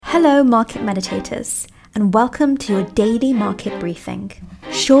Hello, market meditators, and welcome to your daily market briefing.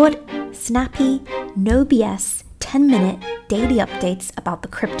 Short, snappy, no BS, 10-minute daily updates about the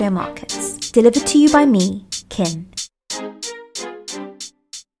crypto markets. Delivered to you by me, Kin.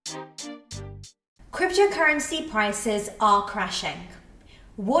 Cryptocurrency prices are crashing.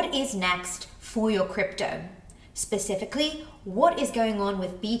 What is next for your crypto? Specifically, what is going on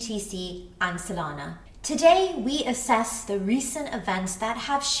with BTC and Solana? Today, we assess the recent events that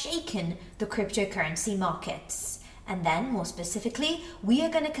have shaken the cryptocurrency markets. And then, more specifically, we are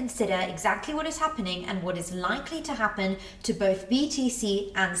going to consider exactly what is happening and what is likely to happen to both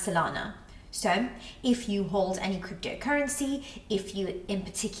BTC and Solana. So, if you hold any cryptocurrency, if you in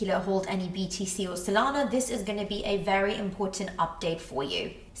particular hold any BTC or Solana, this is going to be a very important update for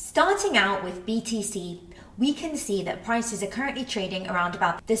you. Starting out with BTC, we can see that prices are currently trading around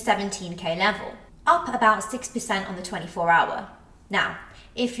about the 17k level, up about 6% on the 24-hour. Now,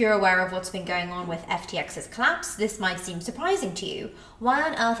 if you're aware of what's been going on with FTX's collapse, this might seem surprising to you. Why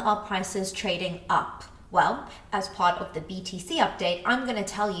on earth are prices trading up? Well, as part of the BTC update, I'm going to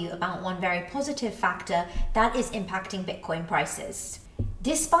tell you about one very positive factor that is impacting Bitcoin prices.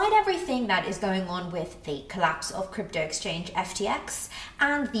 Despite everything that is going on with the collapse of crypto exchange FTX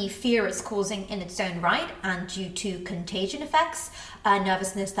and the fear it's causing in its own right and due to contagion effects,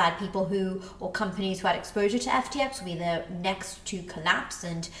 nervousness that people who or companies who had exposure to FTX will be the next to collapse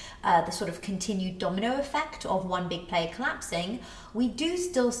and the sort of continued domino effect of one big player collapsing, we do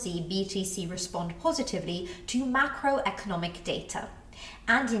still see BTC respond positively to macroeconomic data.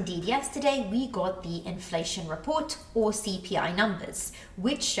 And indeed, yesterday we got the inflation report or CPI numbers,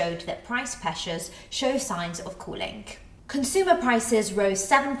 which showed that price pressures show signs of cooling. Consumer prices rose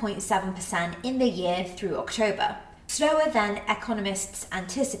 7.7% in the year through October, slower than economists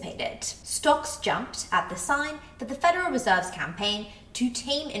anticipated. Stocks jumped at the sign that the Federal Reserve's campaign to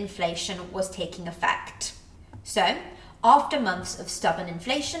tame inflation was taking effect. So, after months of stubborn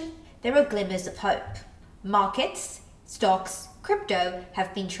inflation, there are glimmers of hope. Markets, stocks, crypto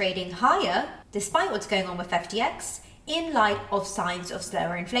have been trading higher despite what's going on with FTX in light of signs of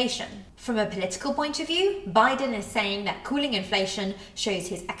slower inflation. From a political point of view, Biden is saying that cooling inflation shows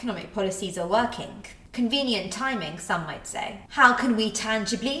his economic policies are working. Convenient timing, some might say. How can we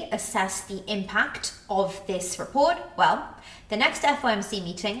tangibly assess the impact of this report? Well, the next FOMC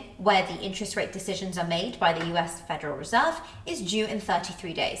meeting, where the interest rate decisions are made by the US Federal Reserve, is due in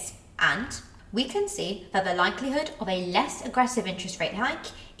 33 days. And we can see that the likelihood of a less aggressive interest rate hike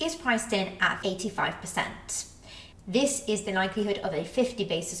is priced in at 85%. This is the likelihood of a 50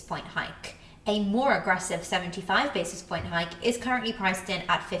 basis point hike. A more aggressive 75 basis point hike is currently priced in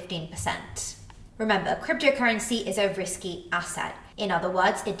at 15%. Remember, cryptocurrency is a risky asset. In other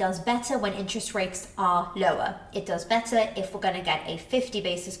words, it does better when interest rates are lower. It does better if we're going to get a 50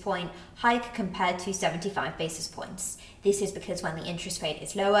 basis point hike compared to 75 basis points. This is because when the interest rate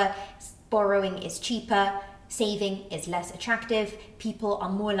is lower, borrowing is cheaper, saving is less attractive, people are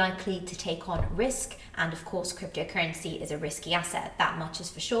more likely to take on risk, and of course cryptocurrency is a risky asset, that much is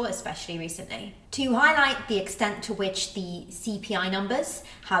for sure, especially recently. To highlight the extent to which the CPI numbers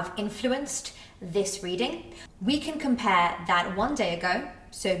have influenced this reading, we can compare that one day ago,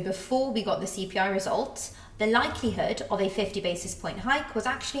 so before we got the CPI results, the likelihood of a 50 basis point hike was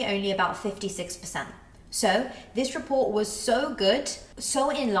actually only about 56%. So this report was so good, so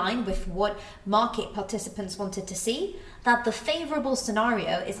in line with what market participants wanted to see, that the favorable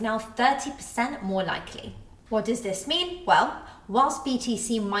scenario is now 30% more likely. What does this mean? Well, whilst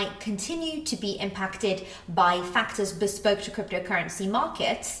BTC might continue to be impacted by factors bespoke to cryptocurrency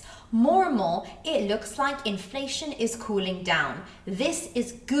markets, more and more, it looks like inflation is cooling down. This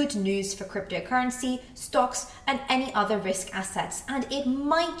is good news for cryptocurrency, stocks, and any other risk assets. And it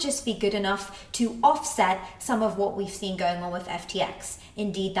might just be good enough to offset some of what we've seen going on with FTX.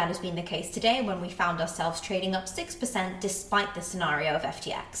 Indeed, that has been the case today when we found ourselves trading up 6% despite the scenario of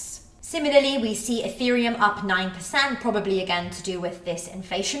FTX. Similarly, we see Ethereum up 9%, probably again to do with this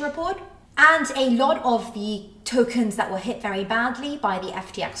inflation report. And a lot of the tokens that were hit very badly by the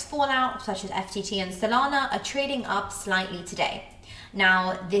FTX fallout, such as FTT and Solana, are trading up slightly today.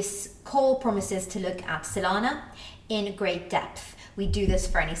 Now, this call promises to look at Solana in great depth. We do this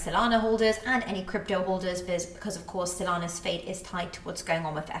for any Solana holders and any crypto holders because of course, Solana's fate is tied to what's going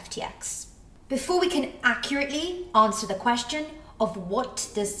on with FTX. Before we can accurately answer the question of what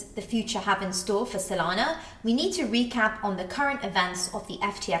does the future have in store for Solana, we need to recap on the current events of the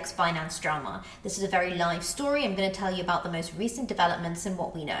FTX Binance drama. This is a very live story. I'm going to tell you about the most recent developments and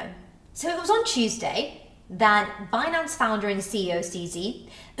what we know. So it was on Tuesday that Binance founder and CEO CZ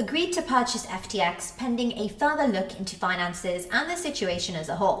agreed to purchase FTX pending a further look into finances and the situation as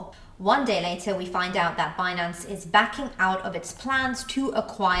a whole. One day later, we find out that Binance is backing out of its plans to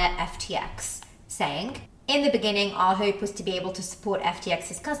acquire FTX, saying, "In the beginning, our hope was to be able to support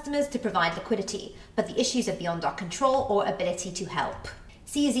FTX's customers to provide liquidity, but the issues are beyond our control or ability to help."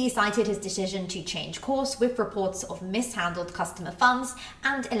 CZ cited his decision to change course with reports of mishandled customer funds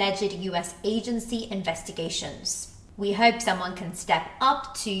and alleged US agency investigations. "We hope someone can step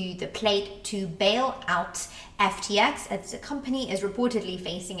up to the plate to bail out FTX, as the company is reportedly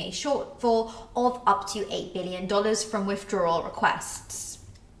facing a shortfall of up to $8 billion from withdrawal requests."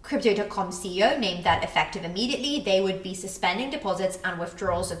 Crypto.com CEO named that effective immediately, they would be suspending deposits and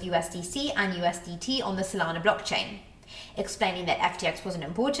withdrawals of USDC and USDT on the Solana blockchain, explaining that FTX was an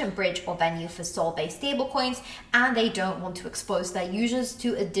important bridge or venue for Sol-based stablecoins and they don't want to expose their users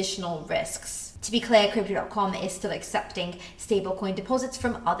to additional risks. To be clear, Crypto.com is still accepting stablecoin deposits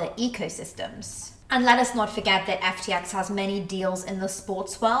from other ecosystems. And let us not forget that FTX has many deals in the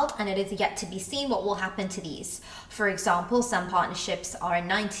sports world, and it is yet to be seen what will happen to these. For example, some partnerships are a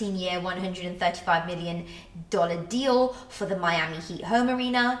 19-year, $135 million deal for the Miami Heat home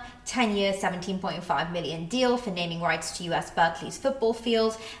arena, 10-year, $17.5 million deal for naming rights to US Berkeley's football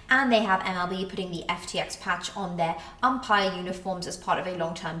field, and they have MLB putting the FTX patch on their umpire uniforms as part of a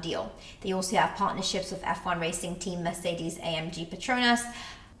long-term deal. They also have partnerships with F1 racing team Mercedes-AMG Petronas,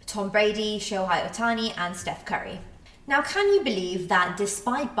 Tom Brady, Shohei Ohtani, and Steph Curry. Now, can you believe that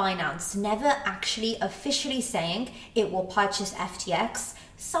despite Binance never actually officially saying it will purchase FTX,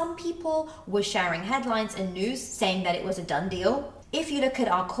 some people were sharing headlines and news saying that it was a done deal? If you look at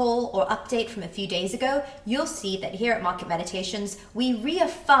our call or update from a few days ago, you'll see that here at Market Meditations, we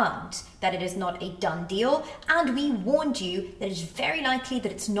reaffirmed that it is not a done deal, and we warned you that it's very likely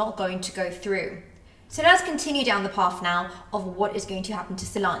that it's not going to go through. So let's continue down the path now of what is going to happen to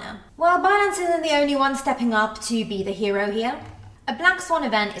Solana. Well, Binance isn't the only one stepping up to be the hero here. A black swan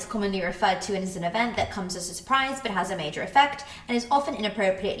event is commonly referred to as an event that comes as a surprise but has a major effect and is often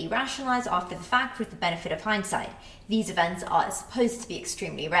inappropriately rationalized after the fact with the benefit of hindsight. These events are supposed to be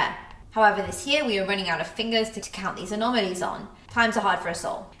extremely rare. However, this year we are running out of fingers to count these anomalies on. Times are hard for us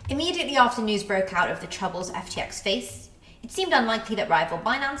all. Immediately after news broke out of the troubles FTX faced, it seemed unlikely that rival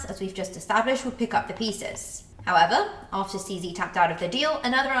Binance, as we've just established, would pick up the pieces. However, after CZ tapped out of the deal,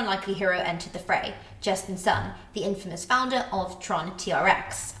 another unlikely hero entered the fray, Justin Sun, the infamous founder of Tron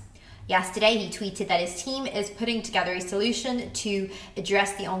TRX. Yesterday, he tweeted that his team is putting together a solution to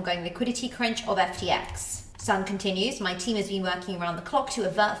address the ongoing liquidity crunch of FTX. Sun continues, "My team has been working around the clock to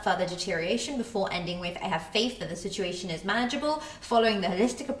avert further deterioration before ending with, I have faith that the situation is manageable, following the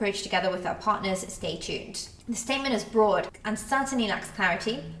holistic approach together with our partners. Stay tuned." The statement is broad and certainly lacks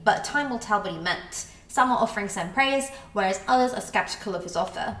clarity, but time will tell what he meant. Some are offering Sun praise, whereas others are skeptical of his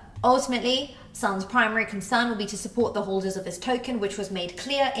offer. Ultimately, Sun's primary concern will be to support the holders of his token, which was made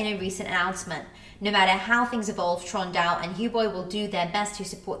clear in a recent announcement. No matter how things evolve, Tron DAO and Huboy will do their best to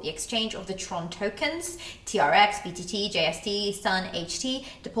support the exchange of the Tron tokens, TRX, BTT, JST, Sun, HT,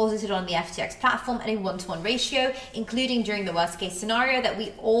 deposited on the FTX platform at a 1-to-1 ratio, including during the worst case scenario that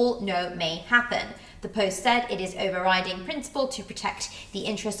we all know may happen. The post said it is overriding principle to protect the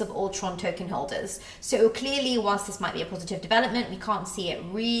interests of all Tron token holders. So clearly, whilst this might be a positive development, we can't see it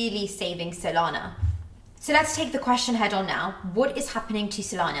really saving Solana. So let's take the question head on now. What is happening to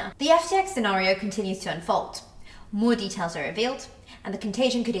Solana? The FTX scenario continues to unfold. More details are revealed, and the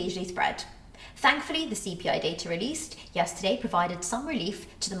contagion could easily spread. Thankfully, the CPI data released yesterday provided some relief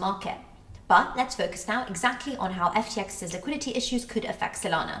to the market. But let's focus now exactly on how FTX's liquidity issues could affect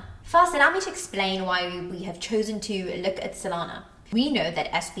Solana. First, allow me to explain why we have chosen to look at Solana. We know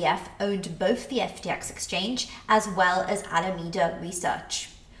that SBF owned both the FTX exchange as well as Alameda Research.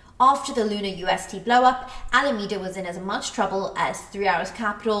 After the Luna UST blowup, Alameda was in as much trouble as 3 Arrows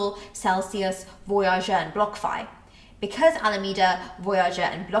Capital, Celsius, Voyager, and BlockFi. Because Alameda, Voyager,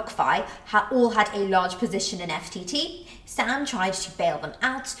 and BlockFi all had a large position in FTT, Sam tried to bail them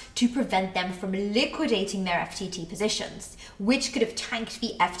out to prevent them from liquidating their FTT positions, which could have tanked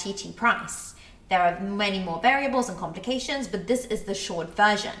the FTT price. There are many more variables and complications, but this is the short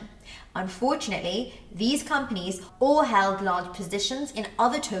version. Unfortunately, these companies all held large positions in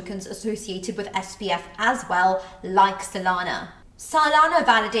other tokens associated with SBF as well, like Solana. Solana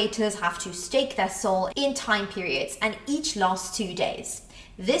validators have to stake their SOL in time periods, and each lasts 2 days.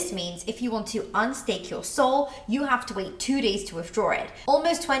 This means if you want to unstake your SOL, you have to wait 2 days to withdraw it.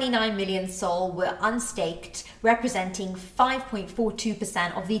 Almost 29 million SOL were unstaked, representing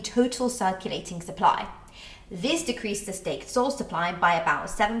 5.42% of the total circulating supply. This decreased the staked SOL supply by about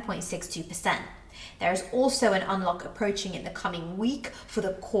 7.62%. There's also an unlock approaching in the coming week for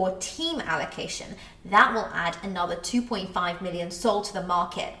the core team allocation. That will add another 2.5 million SOL to the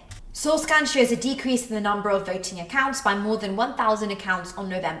market. SourceScan shows a decrease in the number of voting accounts by more than 1,000 accounts on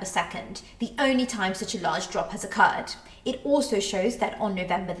November 2nd, the only time such a large drop has occurred. It also shows that on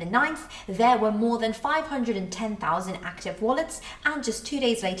November the 9th, there were more than 510,000 active wallets, and just 2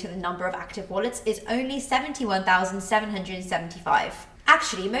 days later, the number of active wallets is only 71,775.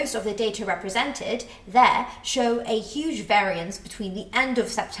 Actually, most of the data represented there show a huge variance between the end of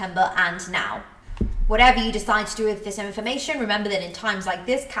September and now. Whatever you decide to do with this information, remember that in times like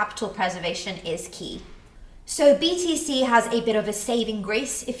this, capital preservation is key. So BTC has a bit of a saving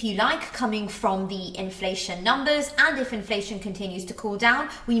grace, if you like, coming from the inflation numbers, and if inflation continues to cool down,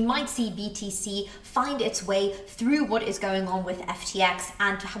 we might see BTC find its way through what is going on with FTX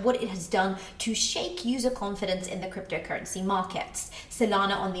and what it has done to shake user confidence in the cryptocurrency markets.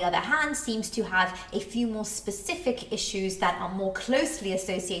 Solana, on the other hand, seems to have a few more specific issues that are more closely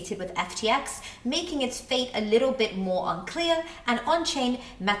associated with FTX, making its fate a little bit more unclear, and on-chain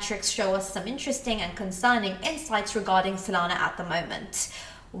metrics show us some interesting and concerning insights regarding Solana at the moment.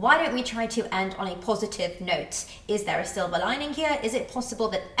 Why don't we try to end on a positive note? Is there a silver lining here? Is it possible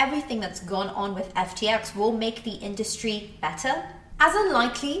that everything that's gone on with FTX will make the industry better? As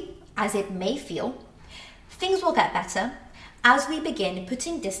unlikely as it may feel, things will get better as we begin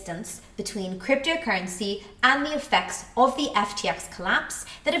putting distance between cryptocurrency and the effects of the FTX collapse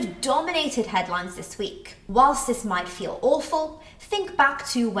that have dominated headlines this week. Whilst this might feel awful, think back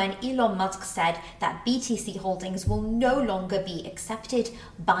to when Elon Musk said that BTC holdings will no longer be accepted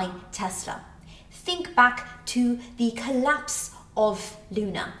by Tesla. Think back to the collapse of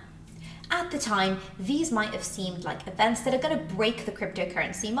Luna. At the time, these might have seemed like events that are going to break the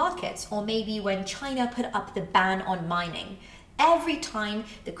cryptocurrency markets, or maybe when China put up the ban on mining. Every time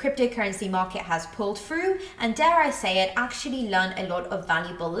the cryptocurrency market has pulled through, and dare I say it, actually learned a lot of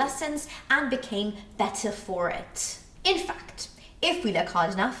valuable lessons and became better for it. In fact, if we look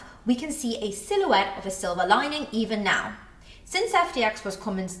hard enough, we can see a silhouette of a silver lining even now. Since FTX was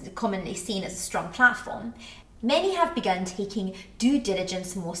commonly seen as a strong platform, many have begun taking due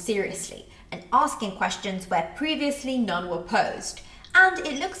diligence more seriously and asking questions where previously none were posed. And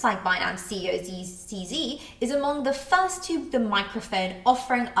it looks like Binance CEO CZ is among the first to the microphone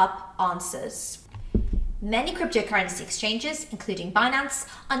offering up answers. Many cryptocurrency exchanges, including Binance,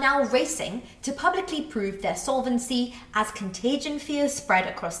 are now racing to publicly prove their solvency as contagion fears spread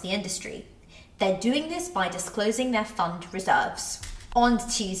across the industry. They're doing this by disclosing their fund reserves. On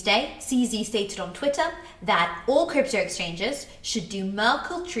Tuesday, CZ stated on Twitter that all crypto exchanges should do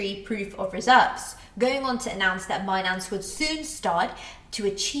Merkle Tree proof of reserves, going on to announce that Binance would soon start to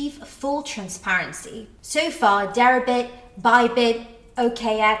achieve full transparency. So far, Deribit, Bybit,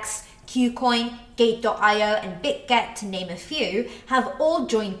 OKX, KuCoin, Gate.io, and BitGet, to name a few, have all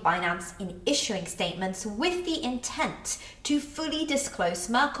joined Binance in issuing statements with the intent to fully disclose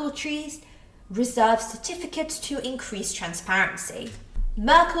Merkle Tree's reserve certificates to increase transparency.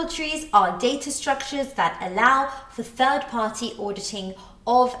 Merkle trees are data structures that allow for third-party auditing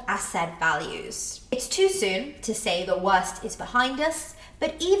of asset values. It's too soon to say the worst is behind us,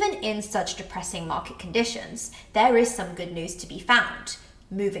 but even in such depressing market conditions, there is some good news to be found.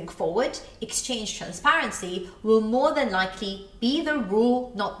 Moving forward, exchange transparency will more than likely be the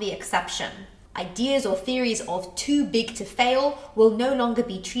rule, not the exception. Ideas or theories of too big to fail will no longer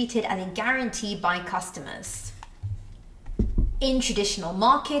be treated as a guarantee by customers. In traditional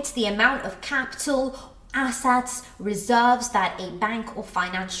markets, the amount of capital, assets, reserves that a bank or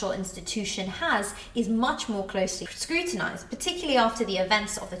financial institution has is much more closely scrutinized, particularly after the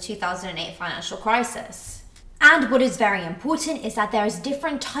events of the 2008 financial crisis. And what is very important is that there's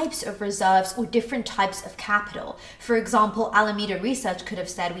different types of reserves or different types of capital. For example, Alameda Research could have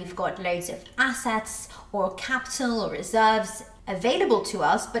said we've got loads of assets or capital or reserves available to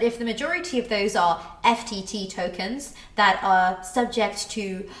us, but if the majority of those are FTT tokens that are subject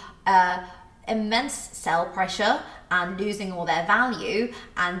to immense sell pressure and losing all their value,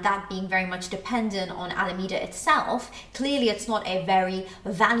 and that being very much dependent on Alameda itself, clearly it's not a very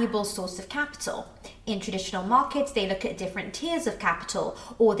valuable source of capital. In traditional markets, they look at different tiers of capital,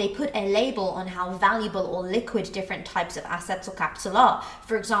 or they put a label on how valuable or liquid different types of assets or capital are.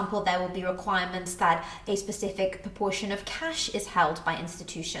 For example, there will be requirements that a specific proportion of cash is held by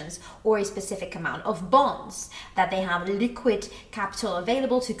institutions, or a specific amount of bonds, that they have liquid capital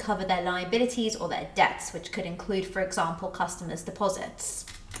available to cover their liabilities or their debts, which could include, for example, customers' deposits.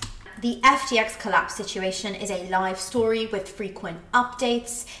 The FTX collapse situation is a live story with frequent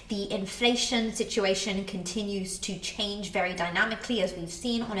updates. The inflation situation continues to change very dynamically, as we've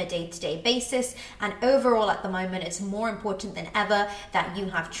seen on a day-to-day basis. And overall, at the moment, it's more important than ever that you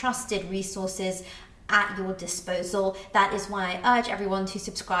have trusted resources at your disposal. That is why I urge everyone to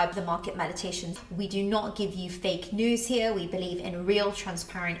subscribe to the Market Meditations. We do not give you fake news here. We believe in real,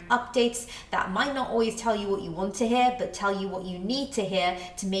 transparent updates that might not always tell you what you want to hear, but tell you what you need to hear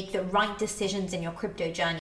to make the right decisions in your crypto journey.